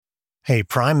Hey,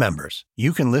 Prime members,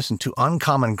 you can listen to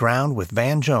Uncommon Ground with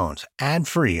Van Jones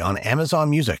ad-free on Amazon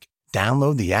Music.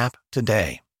 Download the app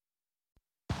today.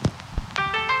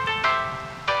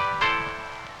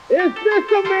 Is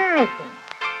this America,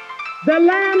 the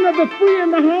land of the free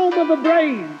and the home of the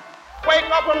brave? Wake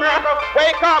up, America,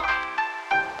 wake up!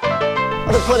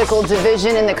 The political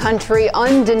division in the country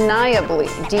undeniably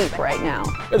deep right now.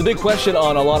 The big question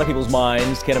on a lot of people's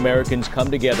minds, can Americans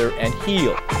come together and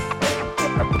heal?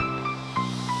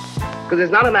 Because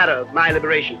it's not a matter of my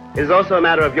liberation. It's also a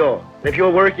matter of yours. If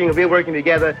we're working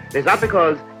together, it's not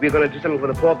because we're going to do something for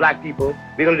the poor black people.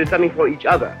 We're going to do something for each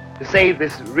other to save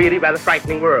this really rather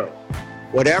frightening world.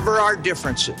 Whatever our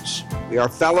differences, we are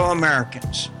fellow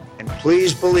Americans. And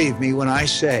please believe me when I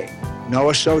say, no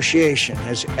association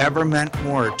has ever meant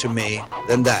more to me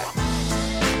than that.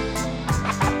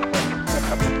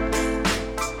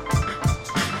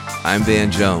 I'm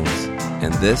Van Jones,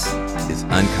 and this is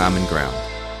Uncommon Ground.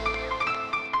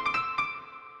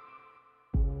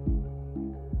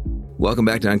 Welcome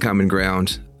back to Uncommon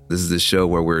Ground. This is the show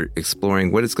where we're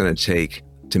exploring what it's going to take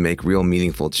to make real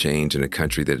meaningful change in a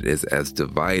country that is as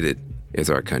divided as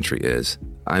our country is.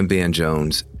 I'm Van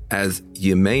Jones. As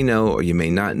you may know or you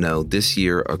may not know, this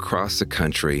year across the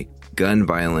country, gun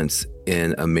violence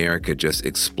in America just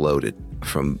exploded.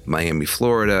 From Miami,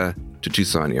 Florida, to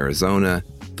Tucson, Arizona,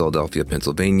 Philadelphia,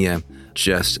 Pennsylvania,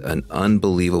 just an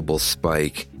unbelievable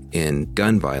spike in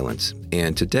gun violence.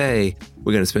 And today,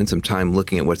 we're going to spend some time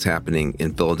looking at what's happening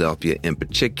in Philadelphia in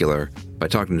particular by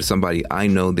talking to somebody I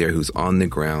know there who's on the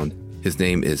ground. His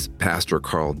name is Pastor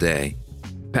Carl Day.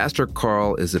 Pastor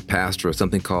Carl is a pastor of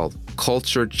something called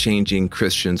Culture Changing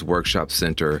Christians Workshop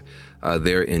Center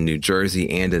there in New Jersey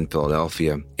and in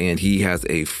Philadelphia. And he has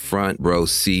a front row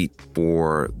seat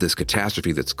for this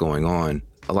catastrophe that's going on.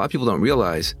 A lot of people don't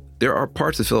realize there are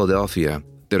parts of Philadelphia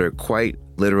that are quite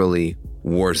literally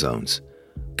war zones.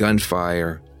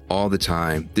 Gunfire all the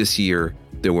time. This year,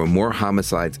 there were more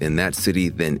homicides in that city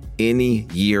than any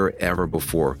year ever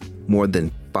before. More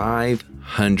than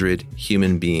 500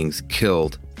 human beings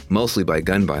killed, mostly by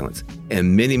gun violence,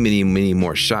 and many, many, many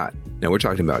more shot. Now, we're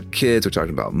talking about kids, we're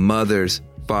talking about mothers,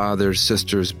 fathers,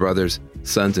 sisters, brothers,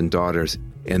 sons and daughters,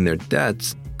 and their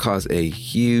deaths cause a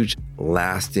huge,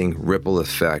 lasting ripple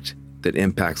effect that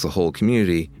impacts the whole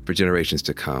community for generations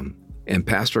to come. And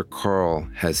Pastor Carl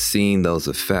has seen those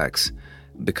effects.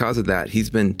 Because of that, he's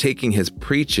been taking his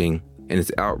preaching and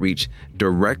his outreach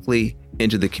directly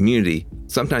into the community,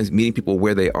 sometimes meeting people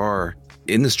where they are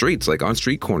in the streets, like on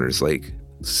street corners, like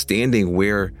standing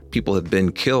where people have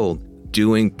been killed,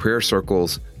 doing prayer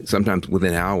circles, sometimes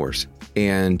within hours.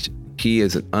 And he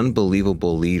is an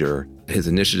unbelievable leader. His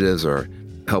initiatives are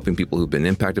helping people who've been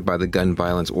impacted by the gun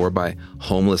violence or by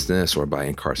homelessness or by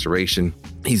incarceration.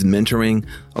 He's mentoring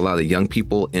a lot of the young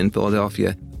people in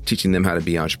Philadelphia, teaching them how to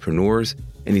be entrepreneurs.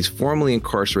 And he's formerly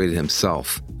incarcerated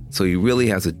himself. So he really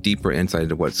has a deeper insight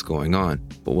into what's going on.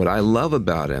 But what I love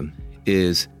about him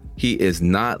is he is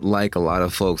not like a lot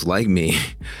of folks like me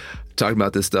talking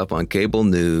about this stuff on cable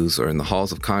news or in the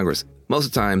halls of Congress. Most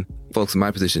of the time, folks in my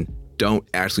position don't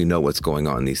actually know what's going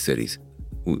on in these cities.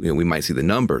 We might see the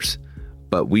numbers,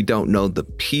 but we don't know the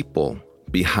people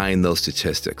behind those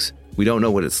statistics. We don't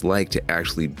know what it's like to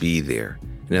actually be there.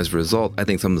 And as a result, I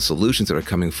think some of the solutions that are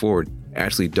coming forward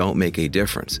actually don't make a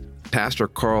difference. Pastor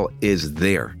Carl is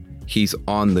there. He's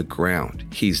on the ground.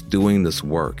 He's doing this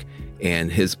work,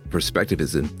 and his perspective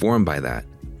is informed by that.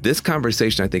 This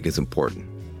conversation, I think, is important.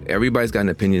 Everybody's got an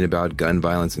opinion about gun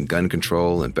violence and gun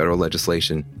control and federal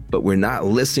legislation, but we're not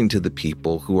listening to the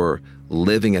people who are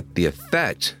living at the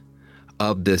effect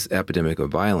of this epidemic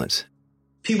of violence.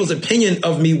 People's opinion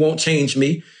of me won't change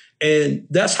me. And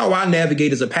that's how I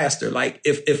navigate as a pastor. Like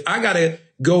if I got to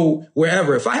go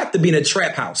wherever, if I have to be in a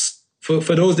trap house, for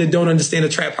those that don't understand a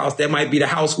trap house, that might be the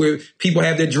house where people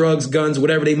have their drugs, guns,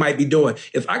 whatever they might be doing.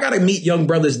 If I got to meet young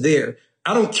brothers there,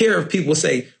 I don't care if people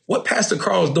say, what Pastor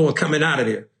Carl's doing coming out of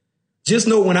there. Just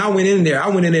know when I went in there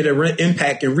to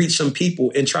impact and reach some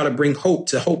people and try to bring hope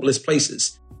to hopeless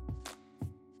places.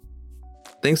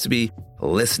 Things to be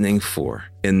listening for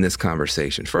in this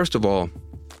conversation. First of all,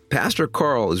 Pastor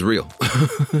Carl is real.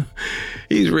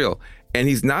 He's real. And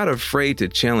he's not afraid to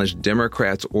challenge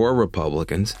Democrats or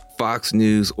Republicans, Fox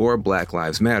News or Black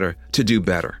Lives Matter to do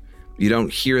better. You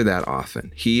don't hear that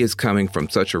often. He is coming from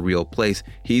such a real place.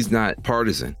 He's not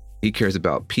partisan. He cares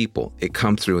about people. It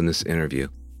comes through in this interview.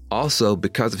 Also,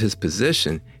 because of his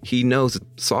position, he knows that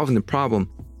solving the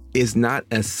problem is not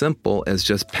as simple as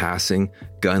just passing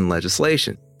gun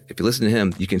legislation. If you listen to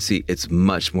him, you can see it's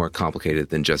much more complicated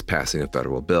than just passing a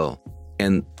federal bill.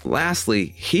 And lastly,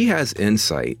 he has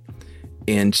insight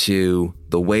into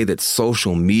the way that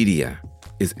social media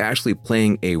is actually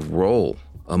playing a role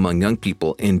among young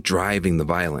people in driving the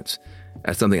violence.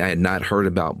 That's something I had not heard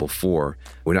about before.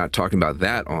 We're not talking about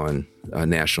that on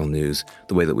national news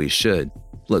the way that we should.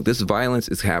 Look, this violence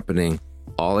is happening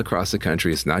all across the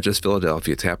country. It's not just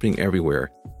Philadelphia. It's happening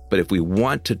everywhere. But if we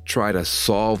want to try to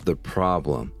solve the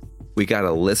problem, we got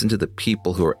to listen to the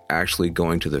people who are actually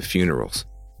going to the funerals.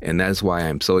 And that is why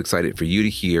I'm so excited for you to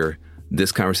hear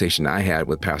this conversation I had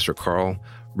with Pastor Carl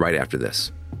right after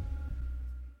this.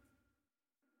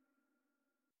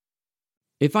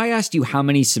 If I asked you how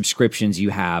many subscriptions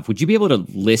you have, would you be able to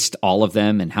list all of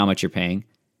them and how much you're paying?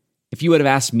 If you would have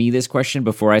asked me this question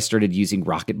before I started using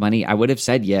Rocket Money, I would have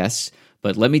said yes.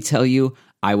 But let me tell you,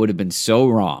 I would have been so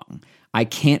wrong. I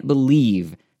can't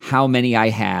believe how many I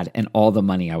had and all the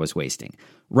money I was wasting.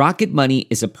 Rocket Money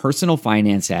is a personal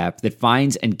finance app that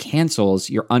finds and cancels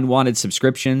your unwanted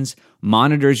subscriptions,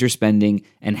 monitors your spending,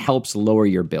 and helps lower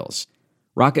your bills.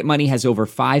 Rocket Money has over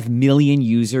 5 million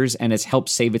users and has helped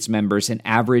save its members an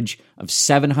average of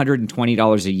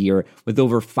 $720 a year with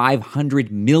over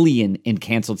 500 million in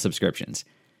canceled subscriptions.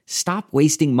 Stop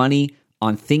wasting money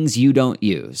on things you don't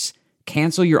use.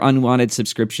 Cancel your unwanted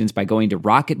subscriptions by going to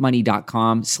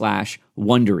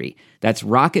rocketmoney.com/Wondery. That's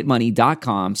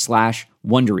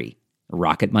rocketmoney.com/Wondery.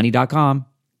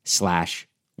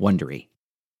 rocketmoney.com/Wondery.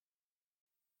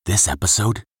 This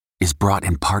episode is brought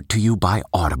in part to you by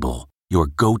Audible, your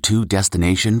go-to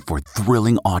destination for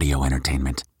thrilling audio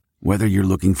entertainment. Whether you're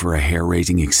looking for a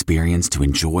hair-raising experience to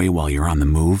enjoy while you're on the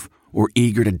move or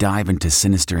eager to dive into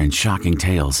sinister and shocking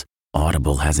tales,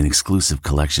 Audible has an exclusive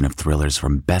collection of thrillers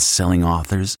from best-selling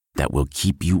authors that will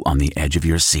keep you on the edge of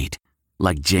your seat.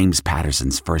 Like James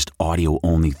Patterson's first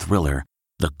audio-only thriller,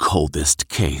 The Coldest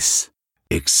Case.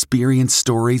 Experience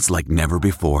stories like never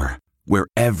before, where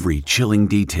every chilling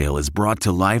detail is brought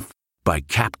to life by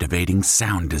captivating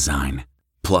sound design.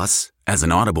 Plus, as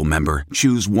an Audible member,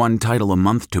 choose one title a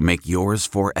month to make yours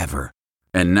forever.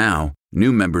 And now,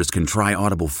 new members can try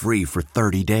Audible free for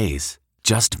 30 days.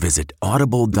 Just visit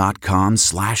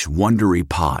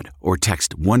audible.com/WonderyPod or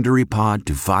text WonderyPod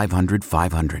to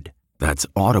 500-500. That's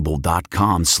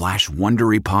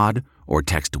audible.com/WonderyPod or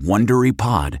text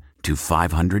WonderyPod to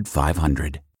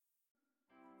 500-500.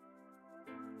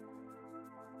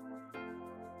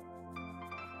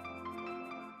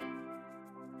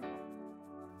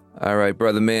 All right,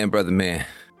 brother man.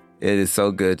 It is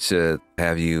so good to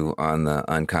have you on the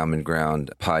Uncommon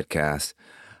Ground podcast.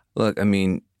 Look, I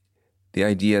mean, the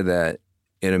idea that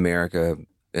in America,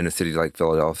 in a city like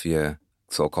Philadelphia,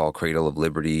 so-called cradle of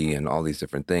liberty and all these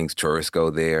different things, tourists go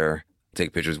there,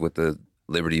 take pictures with the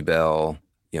Liberty Bell.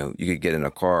 You know, you could get in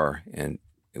a car and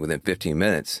within 15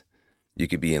 minutes, you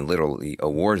could be in literally a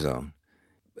war zone.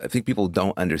 I think people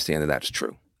don't understand that that's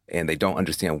true, and they don't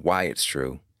understand why it's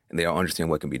true, and they don't understand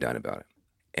what can be done about it.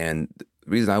 And the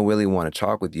reason I really want to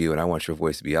talk with you and I want your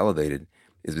voice to be elevated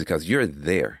is because you're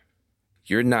there.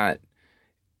 You're not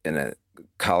in a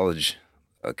college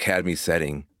academy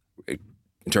setting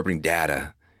interpreting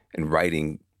data and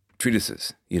writing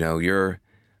treatises. You know, you're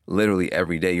literally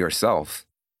every day yourself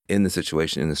in the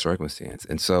situation, in the circumstance.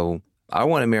 And so I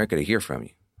want America to hear from you.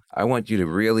 I want you to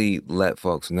really let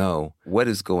folks know what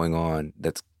is going on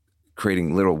that's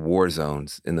creating little war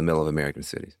zones in the middle of American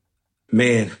cities.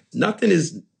 Man, nothing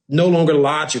is no longer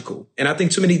logical. And I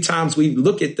think too many times we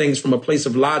look at things from a place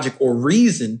of logic or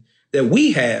reason that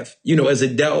we have, you know, as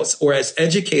adults or as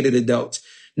educated adults,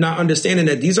 not understanding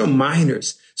that these are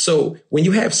minors. So when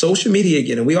you have social media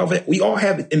again, and we all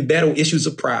have embedded issues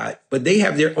of pride, but they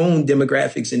have their own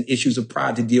demographics and issues of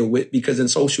pride to deal with because in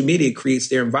social media, it creates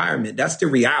their environment. That's the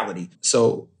reality.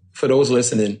 So for those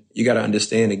listening, you got to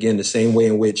understand, again, the same way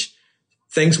in which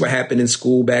things were happening in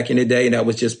school back in the day, and that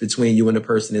was just between you and the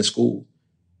person in school.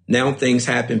 Now things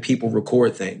happen, people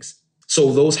record things.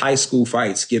 So those high school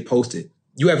fights get posted.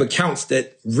 You have accounts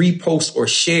that repost or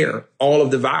share all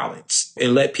of the violence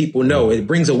and let people know. It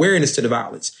brings awareness to the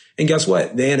violence. And guess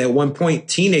what? Then at one point,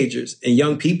 teenagers and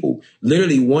young people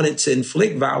literally wanted to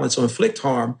inflict violence or inflict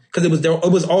harm because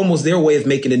it was almost their way of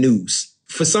making the news.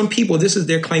 For some people, this is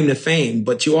their claim to fame,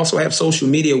 but you also have social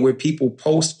media where people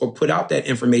post or put out that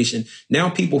information. Now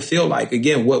people feel like,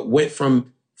 again, what went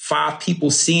from 5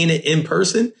 people seeing it in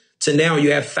person to now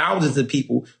you have thousands of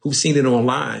people who've seen it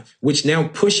online, which now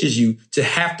pushes you to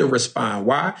have to respond.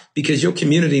 Why? Because your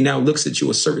community now looks at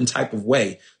you a certain type of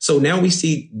way. So now we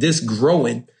see this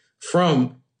growing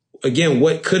from, again,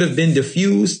 what could have been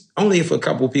diffused only if a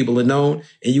couple of people are known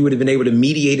and you would have been able to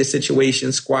mediate a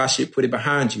situation, squash it, put it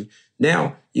behind you.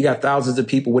 Now you got thousands of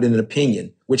people with an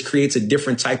opinion, which creates a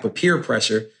different type of peer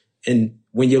pressure. And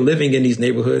when you're living in these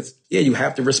neighborhoods, you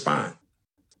have to respond.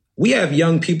 We have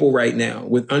young people right now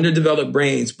with underdeveloped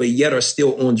brains, but yet are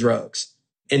still on drugs.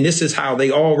 And this is how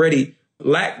they already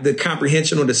lack the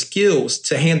comprehension or the skills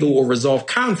to handle or resolve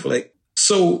conflict.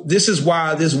 So this is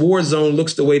why this war zone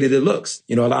looks the way that it looks.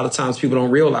 A lot of times people don't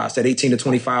realize that 18 to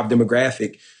 25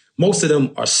 demographic, most of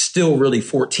them are still really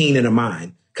 14 in the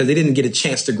mind because they didn't get a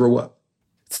chance to grow up.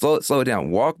 Slow it down.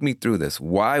 Walk me through this.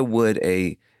 Why would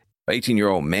a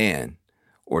 18-year-old man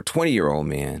or 20-year-old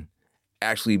man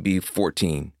actually be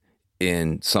 14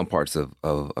 in some parts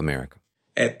of America?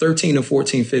 At 13 or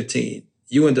 14, 15,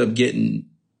 you end up getting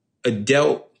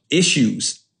adult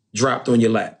issues dropped on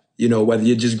your lap. Whether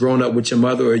you're just growing up with your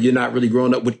mother or you're not really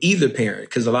growing up with either parent,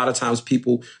 because a lot of times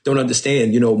people don't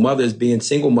understand, mothers being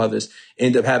single mothers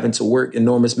end up having to work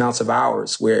enormous amounts of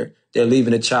hours where they're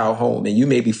leaving a child home. And you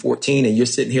may be 14 and you're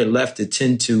sitting here left to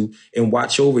tend to and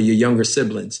watch over your younger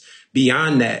siblings.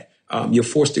 Beyond that, you're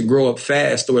forced to grow up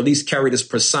fast, or at least carry this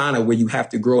persona where you have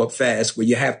to grow up fast, where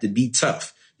you have to be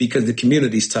tough because the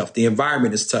community's tough. The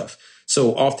environment is tough.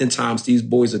 So oftentimes these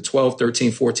boys are 12,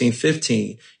 13, 14,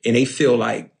 15, and they feel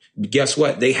like, guess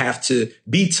what? They have to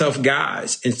be tough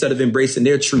guys instead of embracing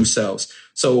their true selves.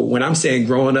 So when I'm saying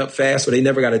growing up fast, or they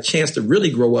never got a chance to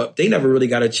really grow up, they never really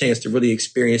got a chance to really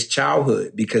experience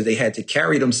childhood because they had to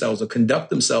carry themselves or conduct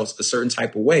themselves a certain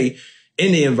type of way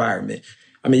in the environment.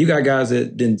 I mean, you got guys that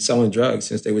have been selling drugs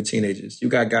since they were teenagers. You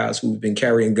got guys who've been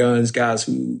carrying guns, guys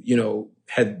who,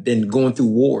 have been going through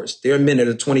wars. There are men that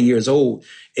are 20 years old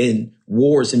and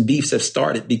wars and beefs have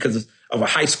started because of a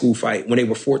high school fight when they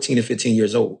were 14 and 15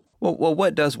 years old. Well,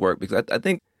 what does work? Because I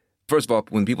think, first of all,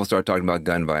 when people start talking about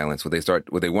gun violence, what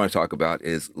they want to talk about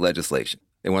is legislation.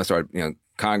 They want to start,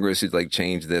 Congress should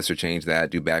change this or change that,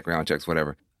 do background checks,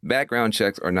 whatever. Background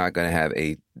checks are not going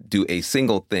to do a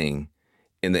single thing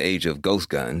in the age of ghost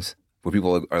guns, where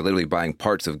people are literally buying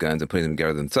parts of guns and putting them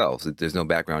together themselves. There's no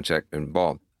background check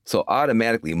involved. So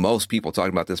automatically, most people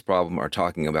talking about this problem are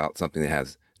talking about something that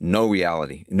has no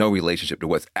reality, no relationship to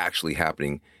what's actually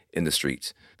happening in the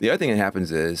streets. The other thing that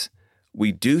happens is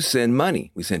we do send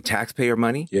money. We send taxpayer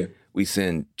money. Yeah. We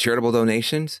send charitable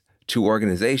donations to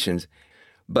organizations.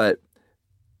 But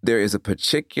there is a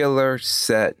particular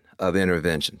set of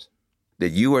interventions that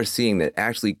you are seeing that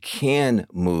actually can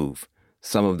move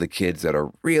some of the kids that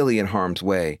are really in harm's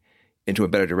way into a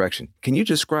better direction. Can you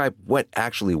describe what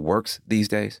actually works these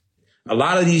days? A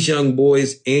lot of these young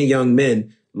boys and young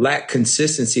men lack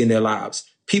consistency in their lives.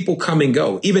 People come and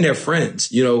go, even their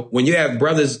friends. When you have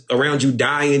brothers around you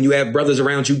dying, you have brothers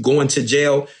around you going to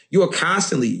jail, you are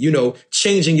constantly,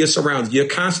 changing your surroundings. You're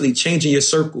constantly changing your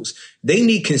circles. They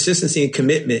need consistency and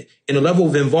commitment and a level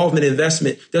of involvement,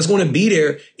 investment that's going to be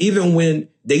there even when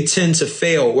they tend to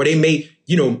fail or they may,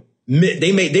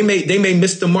 they may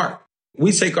miss the mark.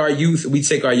 We take our youth, we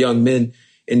take our young men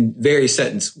in various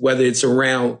settings, whether it's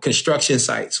around construction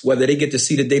sites, whether they get to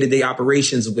see the day-to-day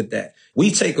operations with that. We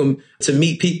take them to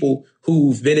meet people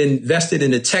who've been invested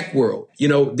in the tech world.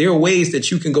 There are ways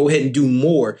that you can go ahead and do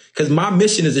more, because my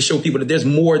mission is to show people that there's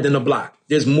more than a block.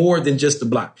 There's more than just the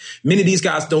block. Many of these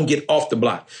guys don't get off the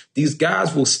block. These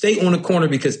guys will stay on the corner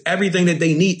because everything that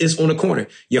they need is on the corner.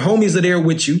 Your homies are there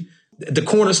with you. The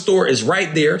corner store is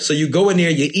right there. So you go in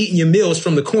there, you're eating your meals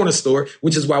from the corner store,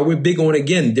 which is why we're big on,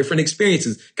 again, different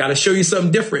experiences. Got to show you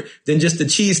something different than just the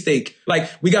cheesesteak.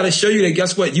 We got to show you that,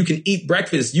 guess what? You can eat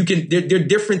breakfast. There are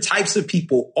different types of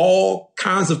people, all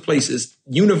kinds of places,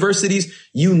 universities,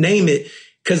 you name it.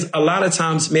 Because a lot of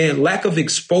times, man, lack of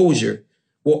exposure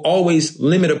will always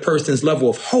limit a person's level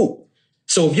of hope.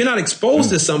 So if you're not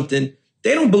exposed to something,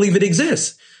 they don't believe it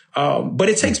exists. But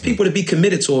it takes people to be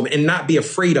committed to them and not be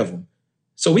afraid of them.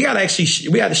 So we got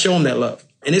to show them that love.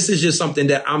 And this is just something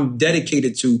that I'm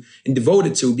dedicated to and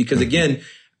devoted to, because again,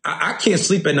 I can't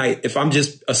sleep at night if I'm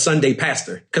just a Sunday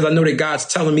pastor, because I know that God's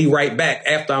telling me right back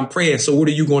after I'm praying. So what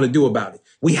are you going to do about it?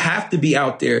 We have to be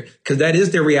out there because that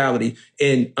is their reality.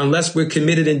 And unless we're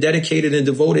committed and dedicated and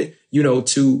devoted,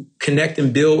 to connect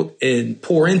and build and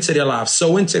pour into their lives,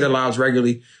 sow into their lives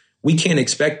regularly, we can't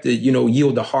expect to,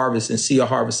 yield the harvest and see a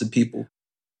harvest of people.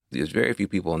 There's very few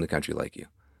people in the country like you.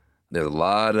 There's a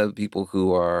lot of people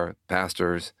who are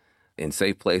pastors in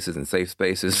safe places and safe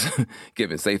spaces,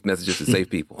 giving safe messages to safe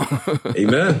people.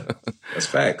 Amen. That's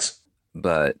facts.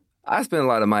 But I spend a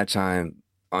lot of my time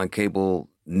on cable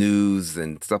news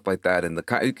and stuff like that. And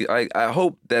I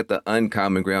hope that the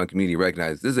Uncommon Ground community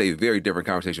recognizes this is a very different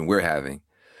conversation we're having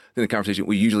than the conversation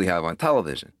we usually have on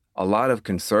television. A lot of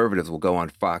conservatives will go on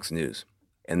Fox News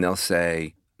and they'll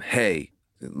say, hey,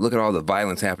 look at all the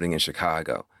violence happening in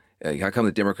Chicago. How come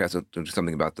the Democrats will do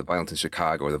something about the violence in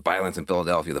Chicago or the violence in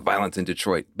Philadelphia, the violence in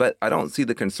Detroit? But I don't see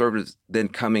the conservatives then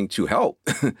coming to help.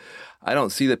 I don't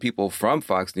see the people from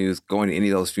Fox News going to any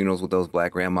of those funerals with those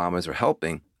black grandmamas or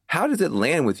helping. How does it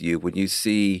land with you when you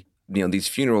see, these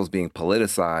funerals being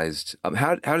politicized?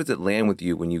 How does it land with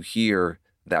you when you hear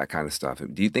that kind of stuff?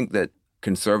 Do you think that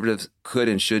conservatives could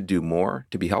and should do more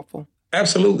to be helpful?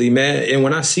 Absolutely, man. And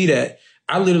when I see that,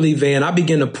 I literally, Van, I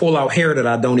begin to pull out hair that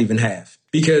I don't even have.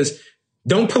 Because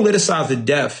don't politicize the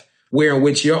death where in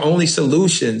which your only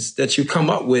solutions that you come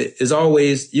up with is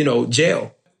always,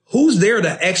 jail. Who's there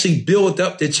to actually build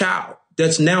up the child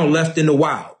that's now left in the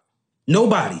wild?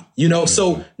 Nobody,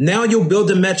 So now you'll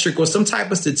build a metric or some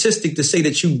type of statistic to say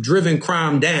that you've driven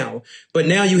crime down. But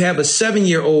now you have a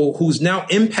 7-year-old who's now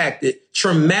impacted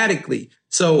traumatically.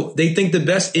 So they think the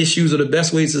best issues or the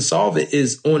best ways to solve it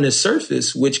is on the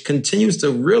surface, which continues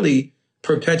to really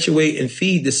perpetuate and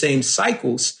feed the same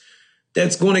cycles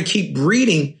that's going to keep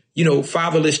breeding,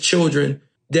 fatherless children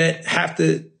that have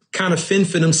to kind of fend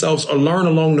for themselves or learn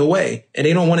along the way. And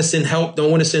they don't want to send help,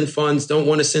 don't want to send funds, don't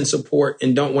want to send support,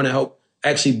 and don't want to help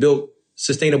actually build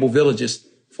sustainable villages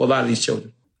for a lot of these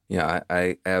children. Yeah,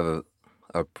 I have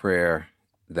a prayer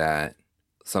that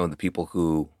some of the people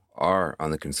who are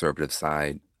on the conservative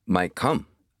side might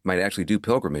actually do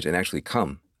pilgrimage and actually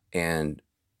come and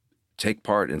take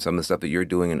part in some of the stuff that you're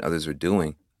doing and others are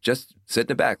doing. Just sit in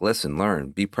the back, listen,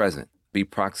 learn, be present, be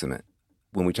proximate.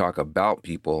 When we talk about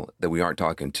people that we aren't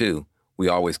talking to, we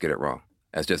always get it wrong.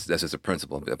 That's just a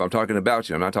principle. If I'm talking about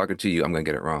you, I'm not talking to you, I'm going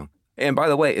to get it wrong. And by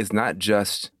the way, it's not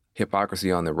just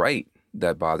hypocrisy on the right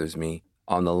that bothers me.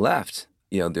 On the left,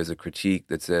 there's a critique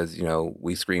that says,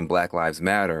 we scream Black Lives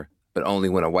Matter, but only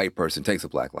when a white person takes a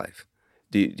black life.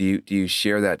 Do you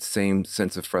share that same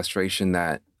sense of frustration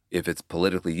that if it's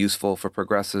politically useful for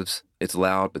progressives, it's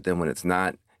loud, but then when it's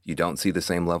not, you don't see the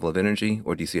same level of energy?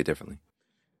 Or do you see it differently?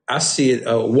 I see it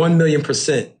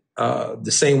 1,000,000%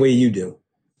 the same way you do.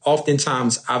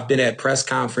 Oftentimes, I've been at press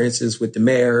conferences with the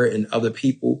mayor and other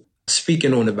people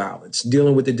speaking on the violence,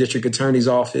 dealing with the district attorney's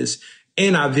office.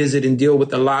 And I visit and deal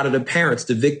with a lot of the parents,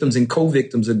 the victims and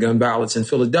co-victims of gun violence in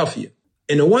Philadelphia.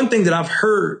 And the one thing that I've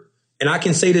heard, and I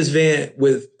can say this, Van,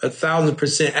 with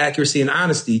 1,000% accuracy and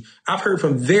honesty, I've heard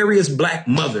from various Black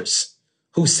mothers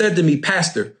who said to me,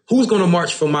 Pastor, who's going to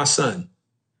march for my son?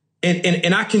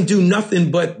 And I can do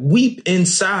nothing but weep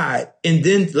inside and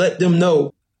then let them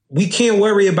know we can't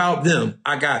worry about them.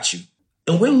 I got you.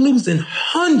 And we're losing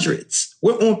hundreds.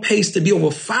 We're on pace to be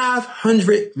over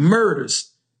 500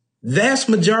 murders. Vast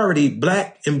majority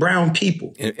Black and brown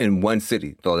people. In one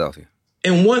city, Philadelphia.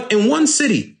 In one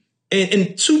city.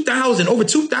 In 2,000, over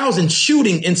 2,000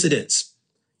 shooting incidents.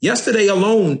 Yesterday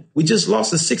alone, we just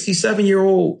lost a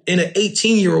 67-year-old and an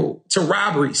 18-year-old to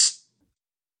robberies.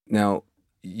 Now,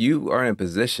 you are in a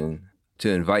position to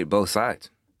invite both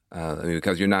sides.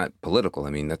 Because you're not political.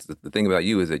 That's the thing about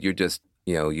you is that you're just,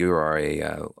 you are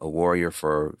a warrior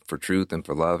for truth and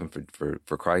for love and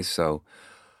for Christ. So,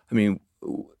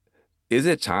 is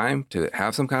it time to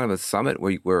have some kind of a summit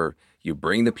where you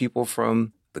bring the people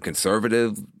from the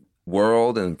conservative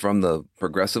world and from the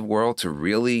progressive world to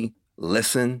really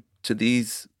listen to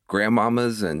these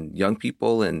grandmamas and young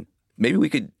people? And maybe we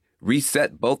could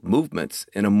reset both movements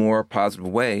in a more positive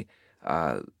way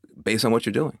based on what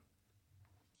you're doing.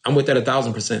 I'm with that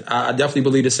 1,000%. I definitely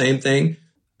believe the same thing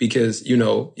because,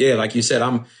 like you said,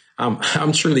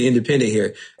 I'm truly independent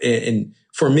here. And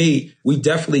for me, we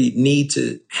definitely need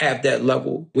to have that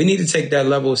level. We need to take that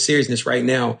level of seriousness right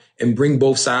now and bring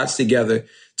both sides together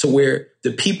to where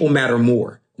the people matter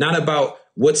more. Not about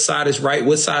what side is right,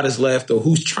 what side is left, or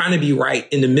who's trying to be right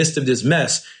in the midst of this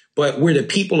mess, but where the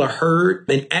people are heard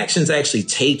and actions actually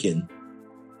taken.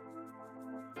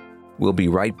 We'll be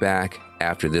right back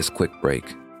after this quick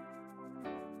break.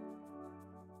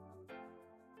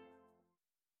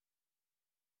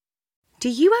 Do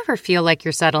you ever feel like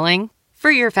you're settling? For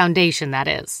your foundation, that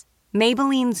is.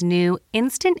 Maybelline's new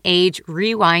Instant Age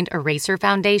Rewind Eraser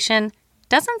Foundation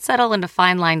doesn't settle into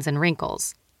fine lines and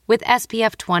wrinkles. With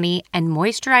SPF 20 and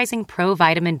moisturizing Pro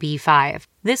Vitamin B5,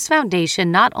 this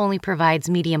foundation not only provides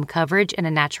medium coverage and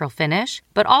a natural finish,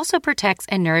 but also protects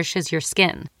and nourishes your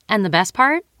skin. And the best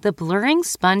part? The blurring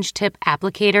sponge tip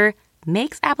applicator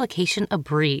makes application a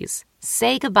breeze.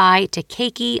 Say goodbye to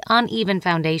cakey, uneven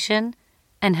foundation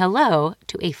and hello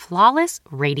to a flawless,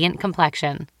 radiant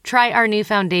complexion. Try our new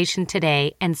foundation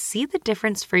today and see the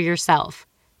difference for yourself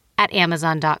at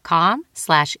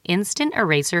Amazon.com/Instant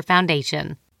Eraser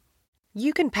Foundation.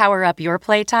 You can power up your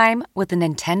playtime with the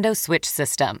Nintendo Switch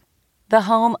system, the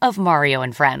home of Mario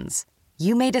and friends.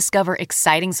 you may discover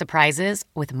exciting surprises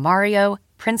with Mario,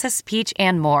 Princess Peach,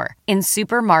 and more in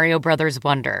Super Mario Bros.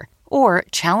 Wonder. Or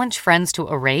challenge friends to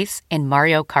a race in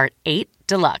Mario Kart 8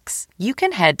 Deluxe. You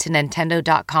can head to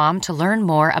Nintendo.com to learn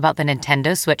more about the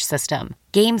Nintendo Switch system.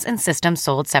 Games and systems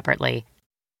sold separately.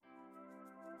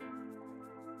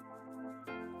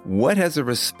 What has the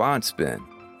response been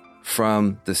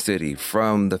from the city,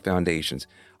 from the foundations?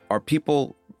 Are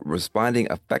people responding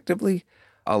effectively?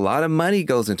 A lot of money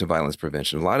goes into violence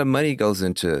prevention. A lot of money goes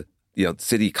into,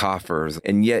 city coffers,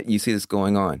 and yet you see this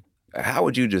going on. How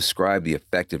would you describe the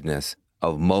effectiveness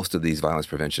of most of these violence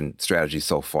prevention strategies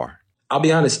so far? I'll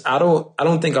be honest, I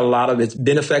don't think a lot of it's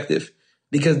been effective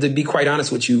because, to be quite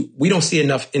honest with you, we don't see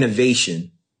enough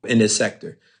innovation in this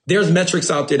sector. There's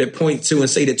metrics out there that point to and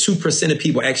say that 2% of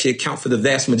people actually account for the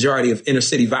vast majority of inner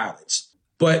city violence.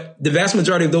 But the vast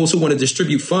majority of those who want to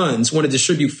distribute funds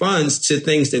to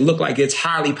things that look like it's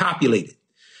highly populated.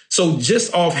 So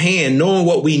just offhand, knowing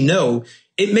what we know,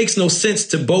 it makes no sense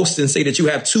to boast and say that you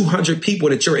have 200 people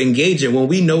that you're engaging when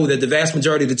we know that the vast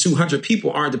majority of the 200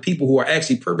 people aren't the people who are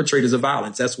actually perpetrators of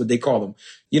violence. That's what they call them.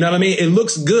 You know what I mean? It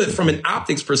looks good from an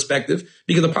optics perspective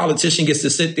because a politician gets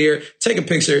to sit there, take a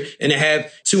picture, and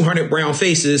have 200 brown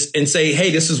faces and say,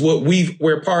 hey, this is what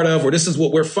we're part of, or this is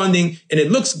what we're funding, and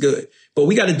it looks good. But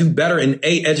we got to do better in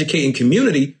educating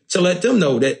community to let them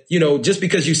know that, just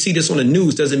because you see this on the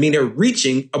news doesn't mean they're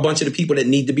reaching a bunch of the people that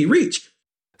need to be reached.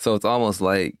 So it's almost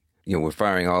like, we're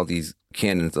firing all these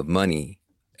cannons of money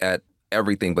at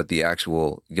everything but the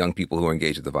actual young people who are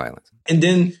engaged with the violence. And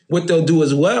then what they'll do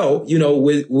as well,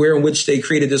 where in which they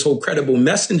created this whole credible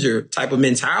messenger type of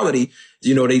mentality,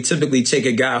 they typically take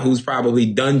a guy who's probably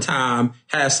done time,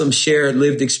 has some shared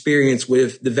lived experience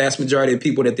with the vast majority of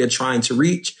people that they're trying to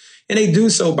reach. And they do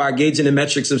so by gauging the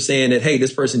metrics of saying that, hey,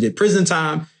 this person did prison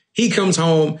time. He comes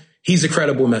home. He's a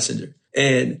credible messenger.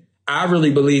 And I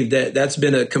really believe that that's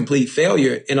been a complete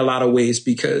failure in a lot of ways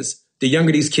because the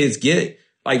younger these kids get,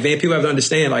 like, Van, people have to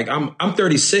understand, like, I'm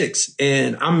 36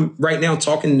 and I'm right now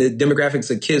talking to demographics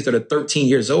of kids that are 13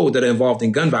 years old that are involved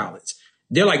in gun violence.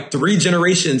 They're like 3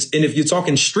 generations. And if you're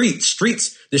talking the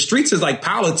streets is like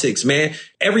politics, man.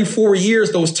 Every 4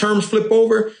 years, those terms flip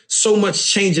over. So much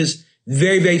changes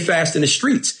very, very fast in the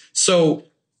streets. So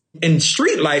in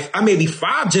street life, I may be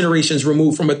 5 generations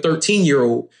removed from a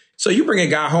 13-year-old. So you bring a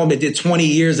guy home that did 20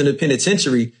 years in the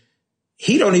penitentiary,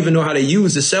 he don't even know how to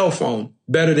use a cell phone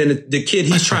better than the kid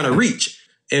he's trying to reach.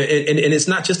 And it's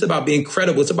not just about being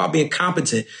credible. It's about being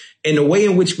competent. And the way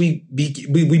in which we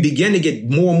begin to get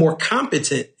more and more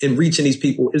competent in reaching these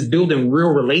people is building real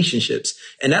relationships.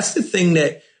 And that's the thing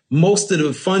that most of the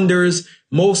funders,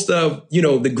 most of,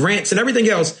 the grants and everything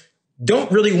else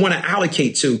don't really want to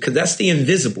allocate to, because that's the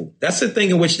invisible. That's the thing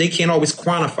in which they can't always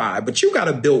quantify. But you got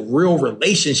to build real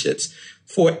relationships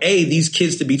for these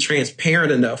kids to be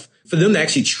transparent enough for them to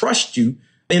actually trust you,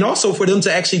 and also for them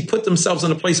to actually put themselves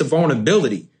in a place of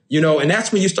vulnerability, and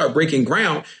that's when you start breaking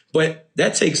ground. But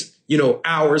that takes,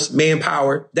 hours,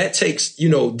 manpower. That takes,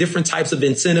 different types of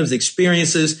incentives,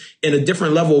 experiences, and a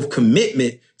different level of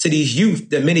commitment to these youth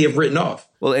that many have written off.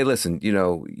 Well, hey, listen, you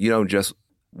don't just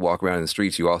walk around in the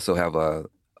streets. You also have a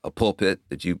pulpit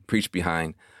that you preach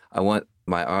behind. I want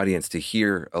my audience to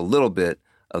hear a little bit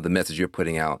of the message you're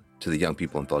putting out to the young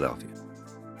people in Philadelphia.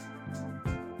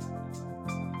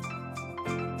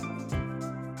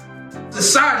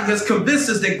 Society has convinced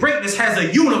us that greatness has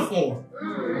a uniform.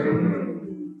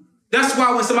 That's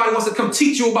why when somebody wants to come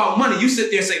teach you about money, you sit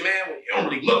there and say, man, well, you don't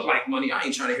really look like money. I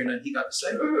ain't trying to hear nothing he got to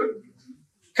say.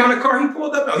 Kind of car he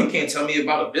pulled up? No, he can't tell me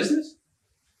about a business.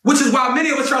 Which is why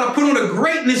many of us try to put on a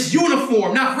greatness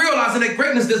uniform, not realizing that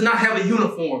greatness does not have a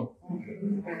uniform.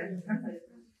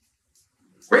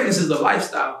 Greatness is a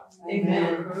lifestyle.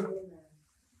 Amen.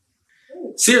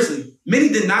 Seriously, many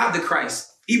denied the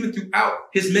Christ, even throughout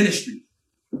his ministry.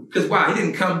 Because why? He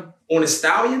didn't come on a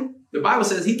stallion. The Bible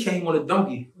says he came on a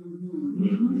donkey.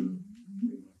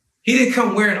 He didn't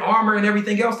come wearing armor and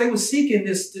everything else. They were seeking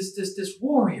this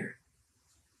warrior.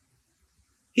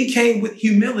 He came with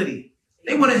humility.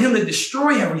 They wanted him to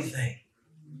destroy everything.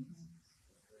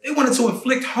 They wanted to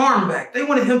inflict harm back. They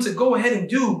wanted him to go ahead and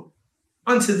do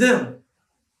unto them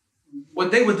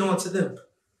what they were doing to them.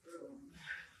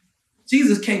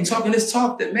 Jesus came talking this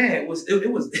talk that, man, it was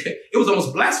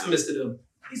almost blasphemous to them.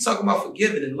 He's talking about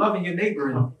forgiving and loving your neighbor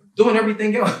and doing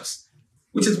everything else,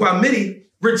 which is why many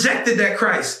rejected that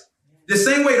Christ. The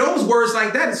same way those words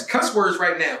like that is cuss words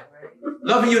right now.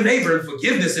 Loving your neighbor and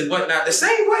forgiveness and whatnot. The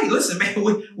same way, listen, man,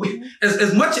 we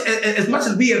as much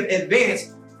as we have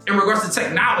advanced in regards to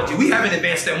technology, we haven't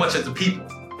advanced that much as the people.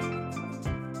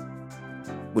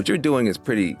 What you're doing is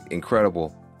pretty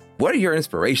incredible. What are your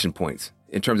inspiration points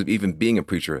in terms of even being a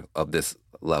preacher of this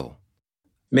level?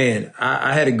 Man,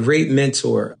 I had a great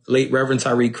mentor, late Reverend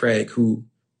Tyree Craig, who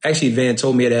actually, Van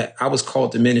told me that I was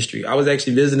called to ministry. I was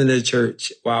actually visiting the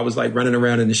church while I was like running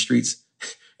around in the streets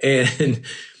and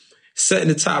sat in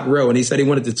the top row. And he said he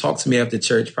wanted to talk to me after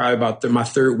church, probably about my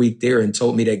third week there, and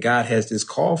told me that God has this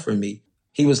call for me.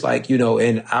 He was like,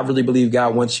 and I really believe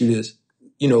God wants you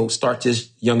to, start this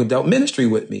young adult ministry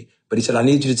with me. But he said, I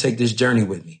need you to take this journey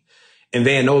with me. And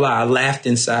Van, no lie, I laughed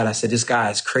inside. I said, this guy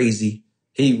is crazy.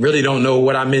 He really don't know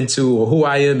what I'm into or who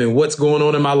I am and what's going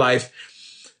on in my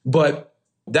life. But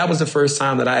that was the first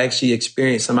time that I actually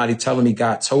experienced somebody telling me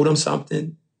God told him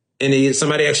something. And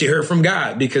somebody actually heard from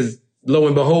God, because lo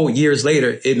and behold, years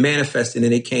later, it manifested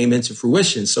and it came into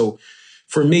fruition. So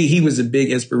for me, he was a big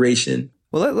inspiration.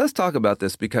 Well, let's talk about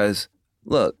this, because,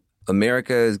 look,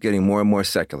 America is getting more and more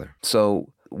secular.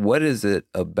 So what is it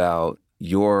about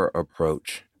your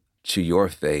approach to your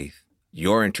faith,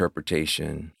 your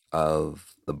interpretation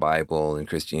of the Bible and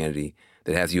Christianity,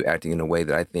 that has you acting in a way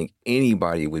that I think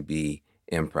anybody would be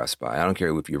impressed by? I don't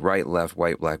care if you're right, left,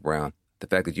 white, black, brown. The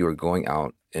fact that you are going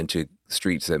out into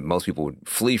streets that most people would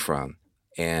flee from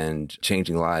and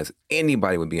changing lives,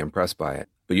 anybody would be impressed by it.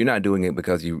 But you're not doing it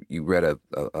because you read a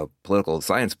political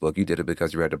science book. You did it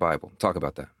because you read the Bible. Talk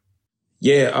about that.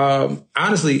 Yeah,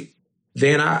 honestly,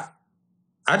 Van,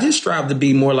 I just strive to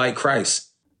be more like Christ.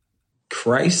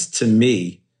 Christ, to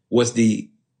me, was the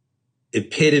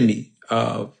epitome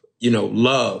of,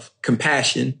 love,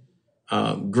 compassion,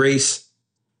 grace,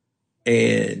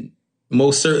 and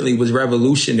most certainly was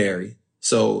revolutionary.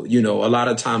 So, a lot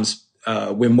of times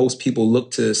when most people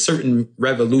look to certain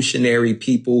revolutionary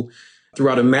people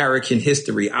throughout American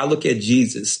history, I look at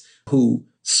Jesus, who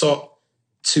sought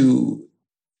to,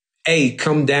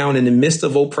 come down in the midst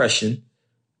of oppression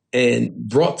and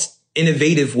brought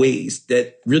innovative ways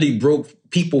that really broke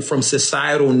people from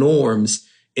societal norms,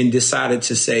 and decided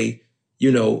to say,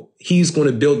 he's going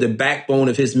to build the backbone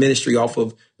of his ministry off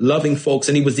of loving folks.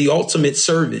 And he was the ultimate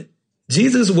servant.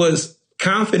 Jesus was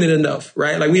confident enough,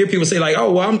 right? Like we hear people say like,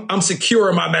 oh, well, I'm secure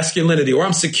in my masculinity, or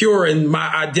I'm secure in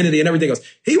my identity and everything else.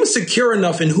 He was secure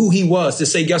enough in who he was to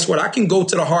say, guess what? I can go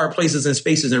to the hard places and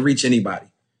spaces and reach anybody.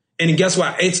 And guess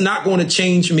what? It's not going to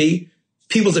change me.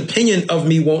 People's opinion of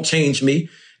me won't change me.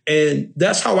 And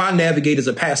that's how I navigate as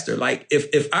a pastor. Like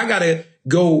if I got to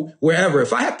go wherever,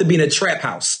 if I have to be in a trap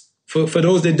house, for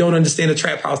those that don't understand a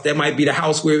trap house, that might be the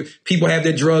house where people have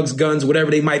their drugs, guns,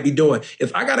 whatever they might be doing.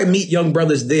 If I got to meet young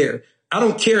brothers there, I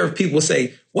don't care if people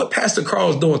say, what Pastor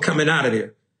Carl's doing coming out of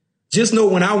there. Just know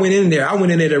when I went in there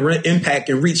to impact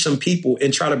and reach some people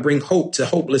and try to bring hope to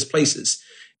hopeless places.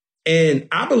 And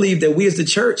I believe that we as the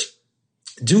church,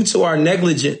 due to our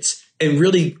negligence and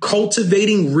really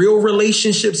cultivating real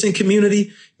relationships in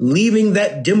community, leaving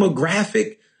that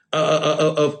demographic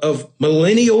of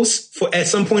millennials at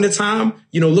some point in time,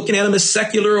 looking at them as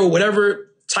secular or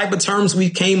whatever type of terms we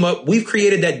came up, we've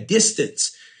created that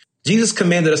distance. Jesus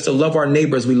commanded us to love our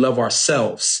neighbor as we love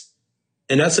ourselves.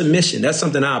 And that's a mission. That's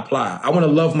something I apply. I want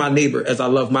to love my neighbor as I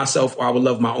love myself, or I would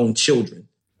love my own children.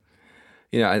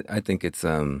 I think it's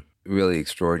really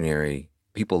extraordinary.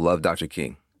 People love Dr.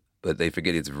 King, but they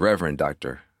forget it's Reverend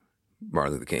Dr.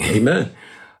 Martin Luther King. Amen.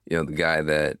 The guy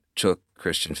that took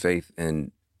Christian faith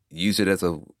and used it as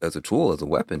a tool, as a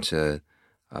weapon to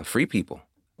free people.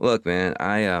 Look, man,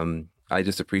 I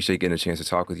just appreciate getting a chance to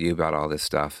talk with you about all this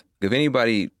stuff. If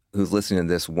anybody who's listening to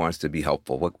this wants to be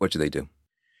helpful, what should they do?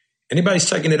 Anybody's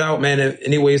checking it out, man,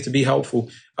 any ways to be helpful.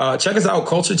 Check us out,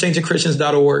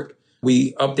 culturechangingchristians.org.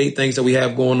 We update things that we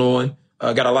have going on.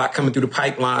 Got a lot coming through the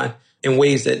pipeline in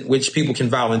ways that which people can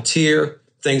volunteer,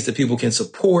 things that people can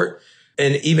support,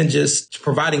 and even just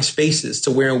providing spaces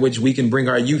to where in which we can bring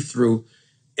our youth through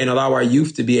and allow our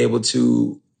youth to be able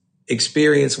to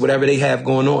experience whatever they have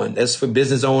going on. That's for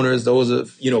business owners, those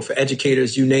of, for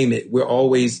educators, you name it. We're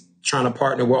always trying to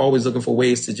partner. We're always looking for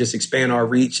ways to just expand our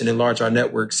reach and enlarge our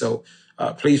network. So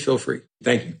please feel free.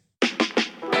 Thank you.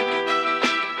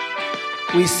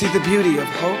 We see the beauty of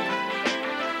hope.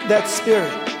 That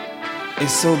spirit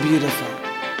is so beautiful.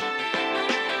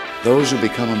 Those who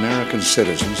become American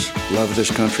citizens love this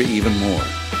country even more.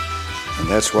 And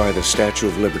that's why the Statue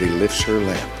of Liberty lifts her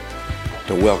lamp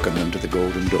to welcome them to the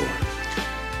Golden Door.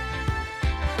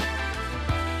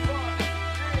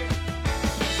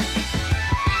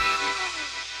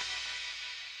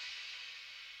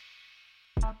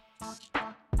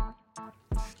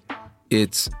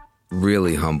 It's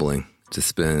really humbling to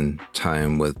spend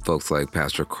time with folks like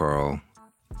Pastor Carl.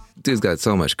 Dude's got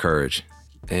so much courage,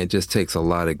 and it just takes a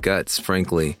lot of guts,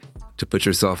 frankly, to put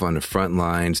yourself on the front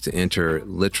lines, to enter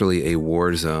literally a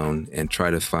war zone and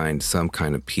try to find some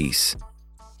kind of peace.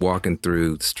 Walking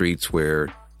through streets where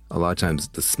a lot of times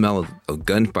the smell of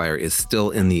gunfire is still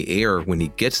in the air when he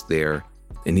gets there,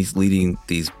 and he's leading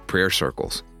these prayer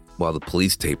circles while the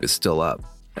police tape is still up.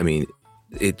 I mean,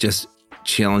 it just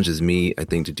challenges me, I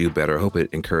think, to do better. I hope it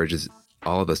encourages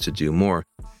all of us to do more.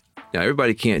 Now,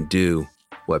 everybody can't do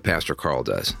what Pastor Carl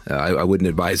does. I wouldn't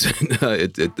advise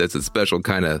it. That's a special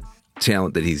kind of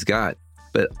talent that he's got.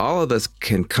 But all of us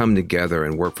can come together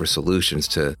and work for solutions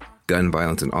to gun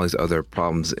violence and all these other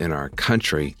problems in our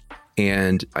country.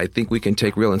 And I think we can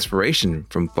take real inspiration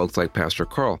from folks like Pastor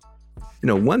Carl. You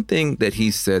know, one thing that he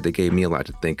said that gave me a lot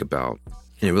to think about,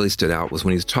 and it really stood out, was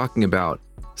when he was talking about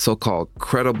so-called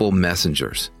credible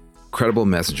messengers. Credible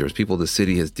messengers, people the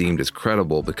city has deemed as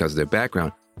credible because of their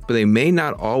background, but they may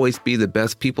not always be the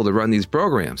best people to run these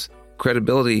programs.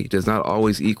 Credibility does not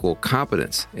always equal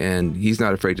competence, and he's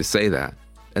not afraid to say that.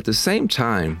 At the same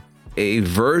time, a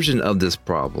version of this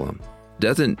problem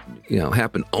doesn't,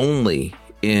 happen only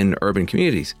in urban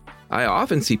communities. I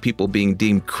often see people being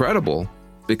deemed credible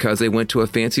because they went to a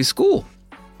fancy school,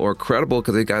 or credible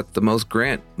because they got the most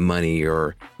grant money,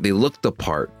 or they look the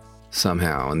part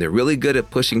somehow, and they're really good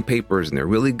at pushing papers, and they're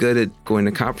really good at going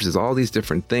to conferences, all these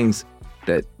different things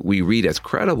that we read as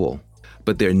credible,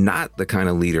 but they're not the kind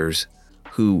of leaders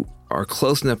who are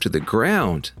close enough to the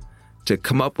ground to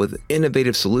come up with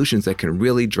innovative solutions that can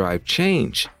really drive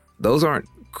change. Those aren't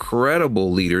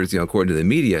credible leaders, according to the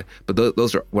media, but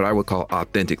those are what I would call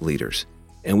authentic leaders.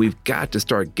 And we've got to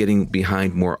start getting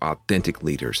behind more authentic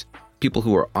leaders, people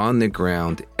who are on the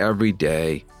ground every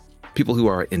day, people who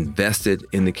are invested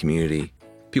in the community,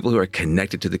 people who are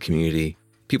connected to the community,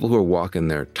 people who are walking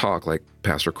their talk like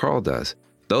Pastor Carl does.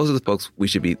 Those are the folks we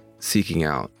should be seeking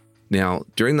out. Now,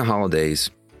 during the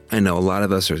holidays, I know a lot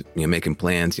of us are making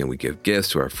plans. We give gifts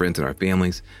to our friends and our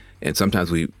families, and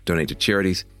sometimes we donate to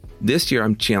charities. This year,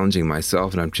 I'm challenging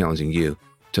myself and I'm challenging you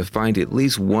to find at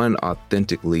least one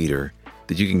authentic leader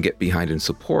that you can get behind and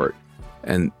support.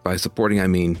 And by supporting, I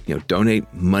mean,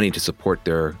 donate money to support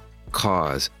their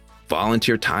cause,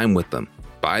 volunteer time with them,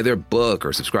 buy their book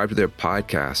or subscribe to their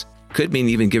podcast. Could mean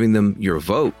even giving them your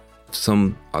vote.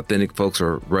 Some authentic folks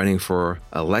are running for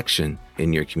election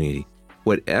in your community.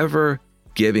 Whatever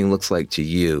giving looks like to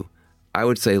you, I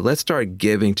would say let's start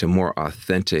giving to more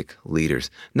authentic leaders,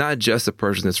 not just the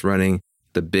person that's running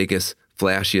the biggest,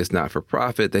 flashiest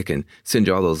not-for-profit that can send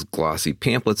you all those glossy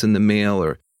pamphlets in the mail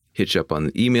or hit you up on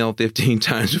the email 15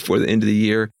 times before the end of the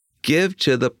year. Give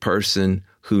to the person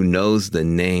who knows the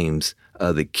names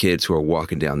of the kids who are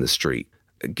walking down the street.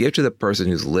 Give to the person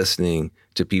who's listening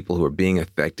to people who are being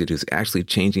affected, who's actually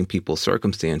changing people's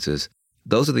circumstances.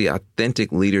 Those are the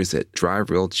authentic leaders that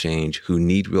drive real change, who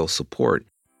need real support.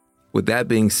 With that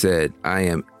being said, I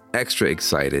am extra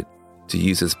excited to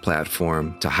use this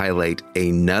platform to highlight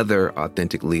another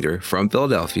authentic leader from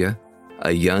Philadelphia,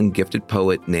 a young gifted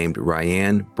poet named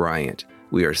Ryan Bryant.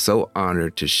 We are so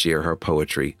honored to share her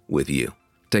poetry with you.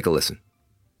 Take a listen.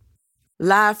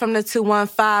 Live from the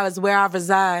 215 is where I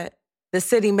reside. The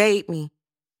city made me.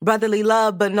 Brotherly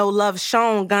love, but no love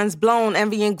shown. Guns blown,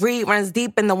 envy and greed runs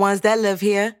deep in the ones that live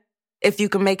here. If you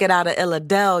can make it out of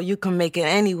Illadale, you can make it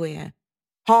anywhere.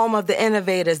 Home of the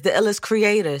innovators, the illest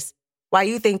creators. Why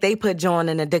you think they put John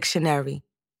in a dictionary?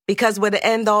 Because we're the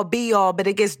end-all be-all, but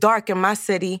it gets dark in my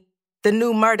city. The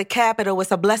new murder capital,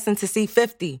 it's a blessing to see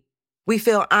 50. We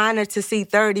feel honored to see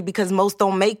 30 because most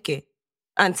don't make it.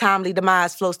 Untimely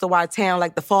demise floats through our town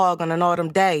like the fog on an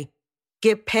autumn day.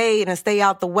 Get paid and stay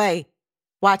out the way.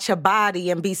 Watch your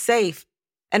body and be safe.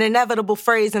 An inevitable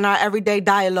phrase in our everyday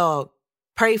dialogue.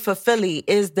 Pray for Philly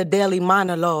is the daily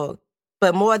monologue.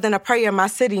 But more than a prayer, my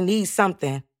city needs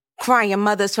something. Crying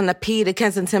mothers from the P to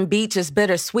Kensington Beach is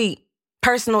bittersweet.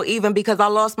 Personal even because I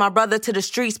lost my brother to the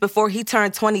streets before he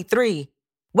turned 23.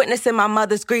 Witnessing my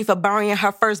mother's grief of burying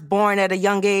her firstborn at a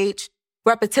young age.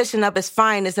 Repetition of his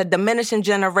finest, a diminishing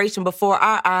generation before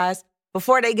our eyes,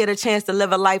 before they get a chance to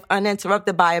live a life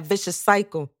uninterrupted by a vicious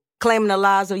cycle, claiming the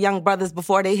lives of young brothers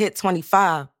before they hit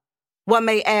 25. One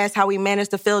may ask how we manage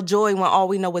to feel joy when all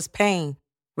we know is pain.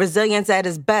 Resilience at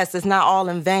its best is not all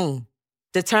in vain.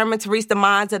 Determined to reach the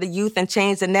minds of the youth and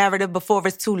change the narrative before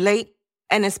it's too late,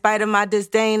 and in spite of my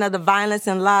disdain of the violence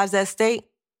and lives at stake,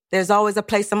 there's always a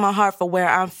place in my heart for where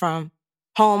I'm from.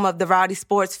 Home of the rowdy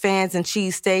sports fans and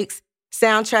cheesesteaks,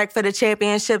 soundtrack for the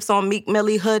championships on Meek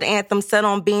Millie hood anthem set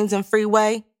on Beans and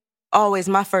Freeway. Always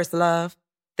my first love.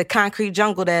 The concrete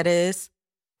jungle, that is.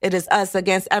 It is us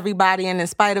against everybody, and in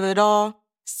spite of it all,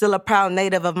 still a proud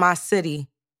native of my city,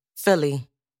 Philly.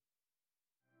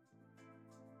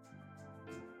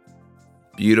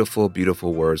 Beautiful,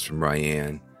 beautiful words from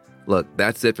Ryan. Look,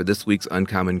 that's it for this week's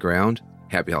Uncommon Ground.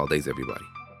 Happy holidays, everybody.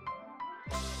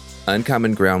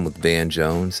 Uncommon Ground with Van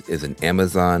Jones is an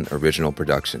Amazon original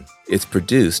production. It's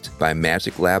produced by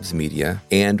Magic Labs Media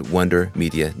and Wonder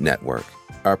Media Network.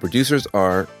 Our producers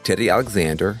are Teddy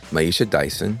Alexander, Maisha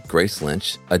Dyson, Grace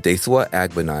Lynch, Adeswa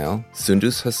Agbanile,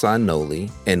 Sundus Hassan Noli,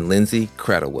 and Lindsay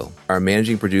Cradlewill. Our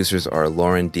managing producers are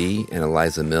Lauren D. and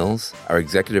Eliza Mills. Our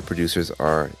executive producers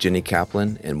are Jenny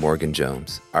Kaplan and Morgan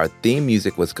Jones. Our theme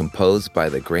music was composed by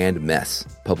The Grand Mess.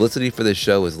 Publicity for the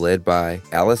show is led by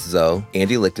Alice Zoe,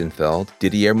 Andy Lichtenfeld,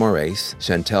 Didier Moraes,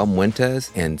 Chantel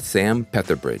Muentes, and Sam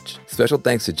Petherbridge. Special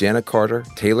thanks to Jana Carter,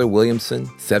 Taylor Williamson,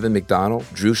 Seven McDonald,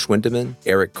 Drew Schwindeman,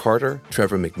 Eric Carter,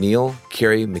 Trevor McNeil,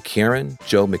 Carrie McCarran,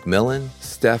 Joe McMillan,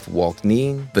 Steph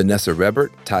Walkneen, Vanessa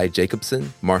Rebert, Ty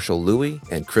Jacobson, Marshall Louie,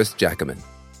 and Chris Jackaman.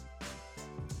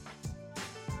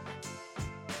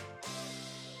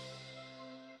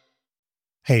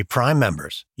 Hey, Prime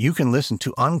members, you can listen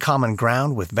to Uncommon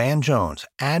Ground with Van Jones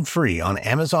ad-free on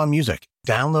Amazon Music.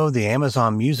 Download the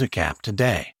Amazon Music app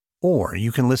today. Or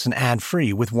you can listen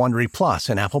ad-free with Wondery Plus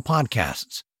and Apple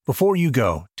Podcasts. Before you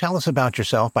go, tell us about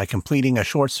yourself by completing a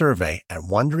short survey at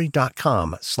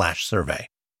Wondery.com/survey.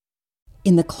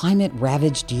 In the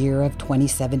climate-ravaged year of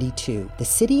 2072, the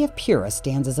city of Pura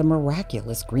stands as a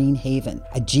miraculous green haven,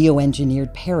 a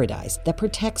geoengineered paradise that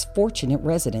protects fortunate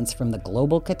residents from the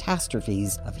global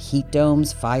catastrophes of heat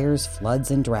domes, fires,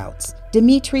 floods, and droughts.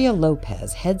 Demetria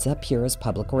Lopez heads up Pura's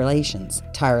public relations,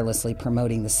 tirelessly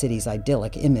promoting the city's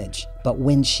idyllic image. But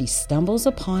when she stumbles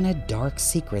upon a dark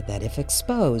secret that, if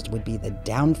exposed, would be the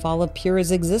downfall of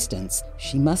Pura's existence,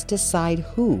 she must decide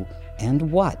who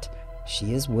and what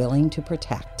she is willing to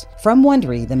protect. From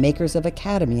Wondery, the makers of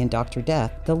Academy and Dr.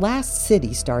 Death, The Last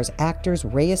City stars actors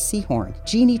Reyes Sehorn,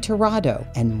 Jeannie Torrado,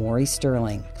 and Maury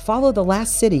Sterling. Follow The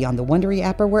Last City on the Wondery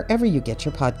app or wherever you get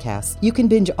your podcasts. You can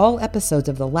binge all episodes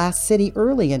of The Last City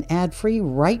early and ad-free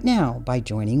right now by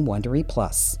joining Wondery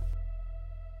Plus.